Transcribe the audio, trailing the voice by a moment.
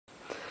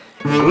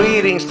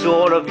Greetings to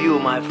all of you,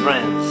 my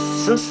friends.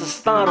 Since the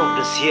start of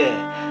this year,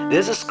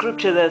 there's a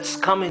scripture that's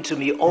coming to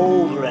me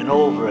over and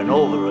over and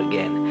over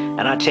again,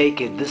 and I take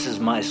it this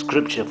is my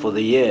scripture for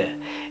the year.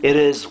 It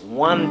is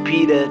 1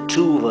 Peter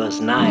 2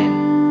 verse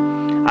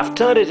 9. I've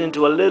turned it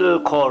into a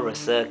little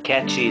chorus, a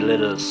catchy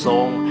little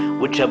song,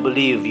 which I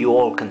believe you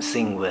all can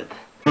sing with.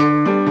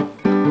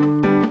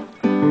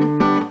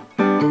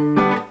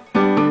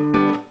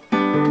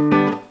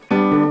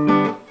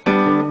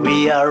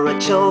 We are a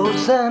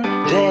chosen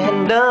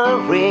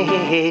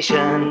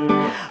generation,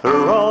 a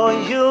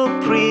royal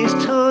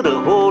priesthood, a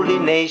holy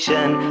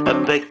nation, a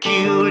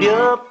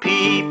peculiar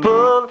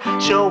people,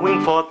 showing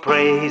forth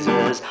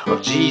praises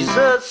of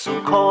Jesus,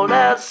 who called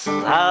us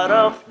out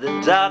of the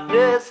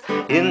darkness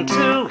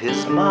into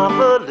his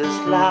marvelous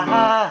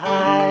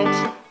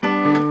light.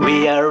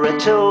 We are a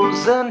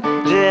chosen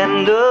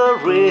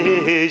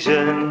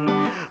generation,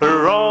 a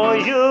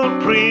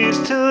royal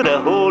priesthood, a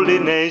holy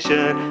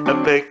nation, a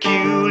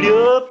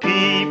peculiar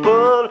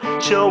people,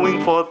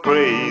 showing forth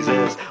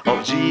praises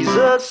of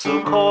Jesus,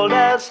 who called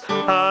us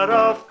out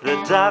of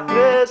the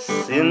darkness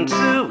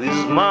into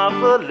his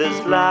marvelous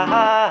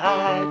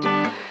light.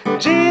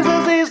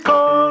 Jesus is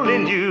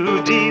calling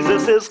you,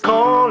 Jesus is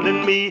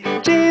calling me,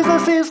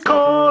 Jesus is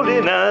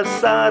calling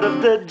us out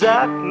of the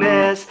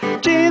darkness.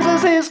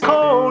 Jesus is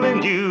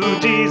calling you,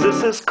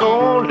 Jesus is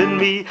calling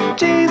me,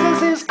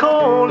 Jesus is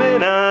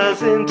calling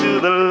us into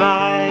the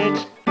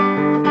light.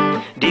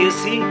 Do you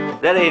see?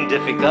 That ain't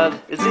difficult,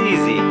 it's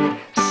easy.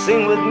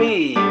 Sing with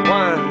me,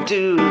 1,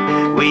 2.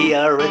 We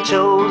are a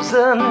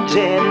chosen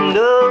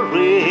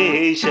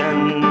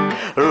generation,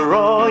 a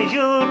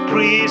royal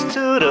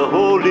priesthood, a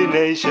holy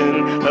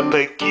nation, a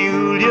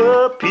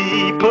peculiar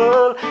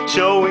people,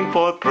 showing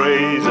forth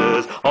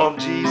praises of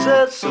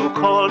Jesus, who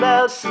called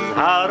us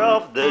out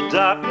of the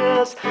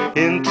darkness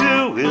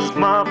into his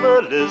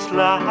marvelous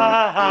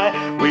light.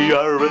 We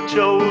are a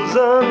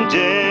chosen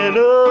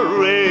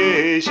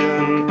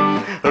generation,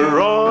 a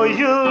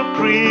royal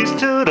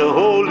priesthood, a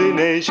holy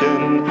nation,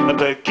 a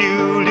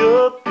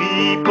peculiar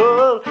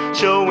people,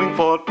 showing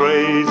forth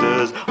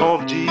praises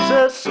of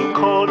Jesus, who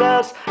called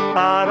us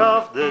out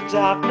of the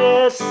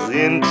darkness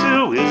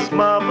into his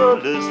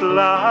marvelous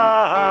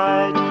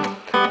light.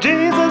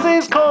 Jesus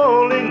is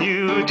calling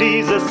you,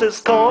 Jesus is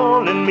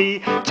calling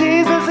me,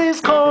 Jesus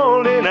is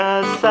calling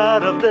us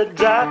out of the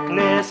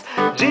darkness.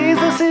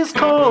 Jesus is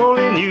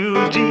calling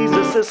you,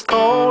 Jesus is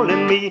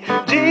calling me,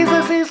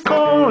 Jesus is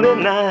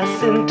calling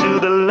us into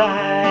the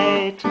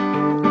light.